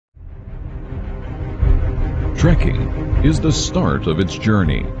Trekking is the start of its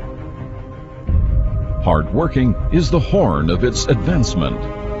journey. Hard working is the horn of its advancement.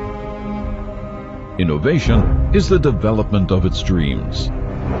 Innovation is the development of its dreams.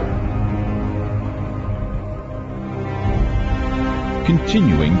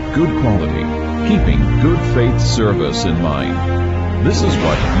 Continuing good quality, keeping good faith service in mind. This is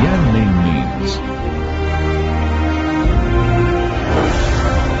what YanMing means.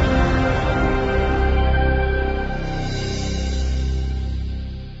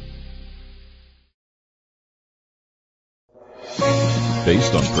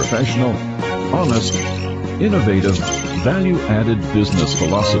 Based on professional, honest, innovative, value-added business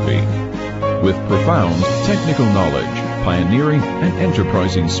philosophy, with profound technical knowledge, pioneering and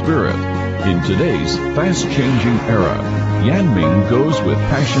enterprising spirit, in today's fast-changing era, YanMing goes with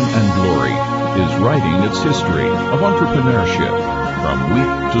passion and glory, is writing its history of entrepreneurship from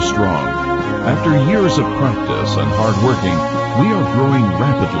weak to strong. After years of practice and hard working, we are growing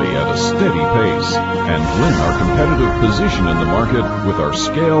rapidly at a steady pace and win our competitive position in the market with our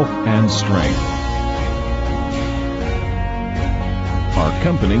scale and strength. Our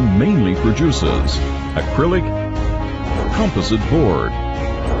company mainly produces acrylic, composite board,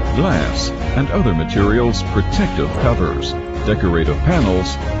 glass, and other materials, protective covers, decorative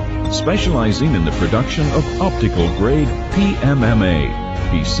panels, specializing in the production of optical grade PMMA,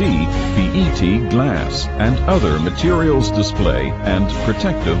 PC, PET glass, and other materials display and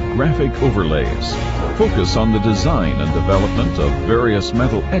protective graphic overlays. Focus on the design and development of various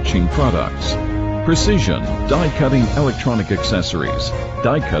metal etching products, precision die-cutting electronic accessories,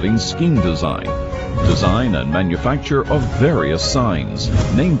 die-cutting scheme design, design and manufacture of various signs,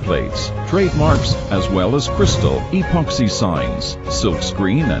 nameplates, trademarks, as well as crystal epoxy signs,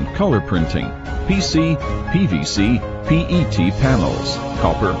 silkscreen and color printing, PC, PVC, PET panels,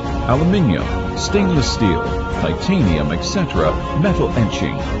 copper, aluminium, stainless steel, titanium, etc., metal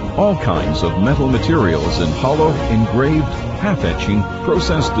etching, all kinds of metal materials in hollow, engraved, half etching,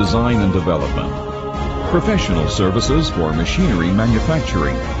 process design and development. Professional services for machinery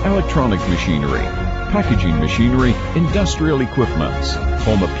manufacturing, electronic machinery, packaging machinery, industrial equipments,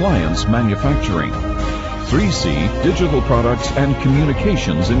 home appliance manufacturing, 3C digital products and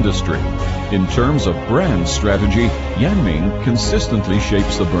communications industry. In terms of brand strategy, YanMing consistently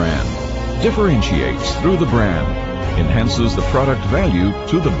shapes the brand, differentiates through the brand, enhances the product value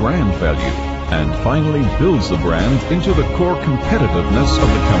to the brand value, and finally builds the brand into the core competitiveness of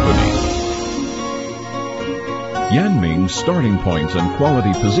the company. YanMing's starting point and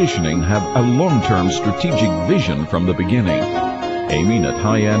quality positioning have a long-term strategic vision from the beginning, aiming at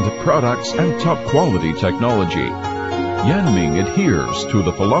high-end products and top-quality technology. YanMing adheres to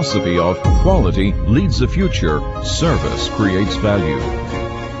the philosophy of quality leads the future, service creates value.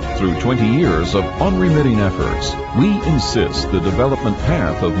 Through 20 years of unremitting efforts, we insist the development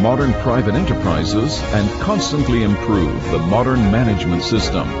path of modern private enterprises and constantly improve the modern management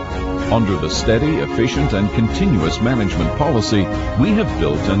system. Under the steady, efficient, and continuous management policy, we have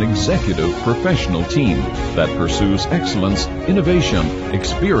built an executive professional team that pursues excellence, innovation,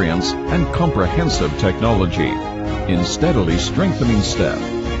 experience, and comprehensive technology. In steadily strengthening step,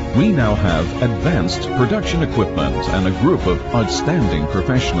 we now have advanced production equipment and a group of outstanding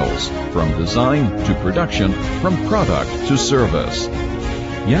professionals, from design to production, from product to service.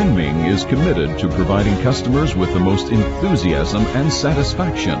 YanMing is committed to providing customers with the most enthusiasm and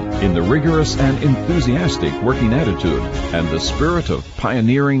satisfaction in the rigorous and enthusiastic working attitude and the spirit of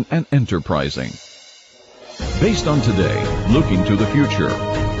pioneering and enterprising. Based on today, looking to the future,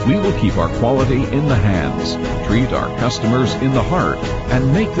 we will keep our quality in the hands, treat our customers in the heart,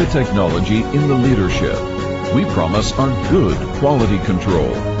 and make the technology in the leadership. We promise our good quality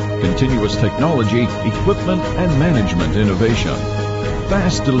control, continuous technology, equipment, and management innovation.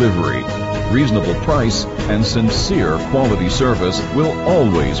 Fast delivery, reasonable price, and sincere quality service will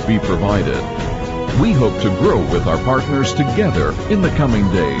always be provided. We hope to grow with our partners together in the coming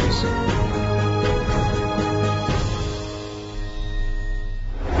days.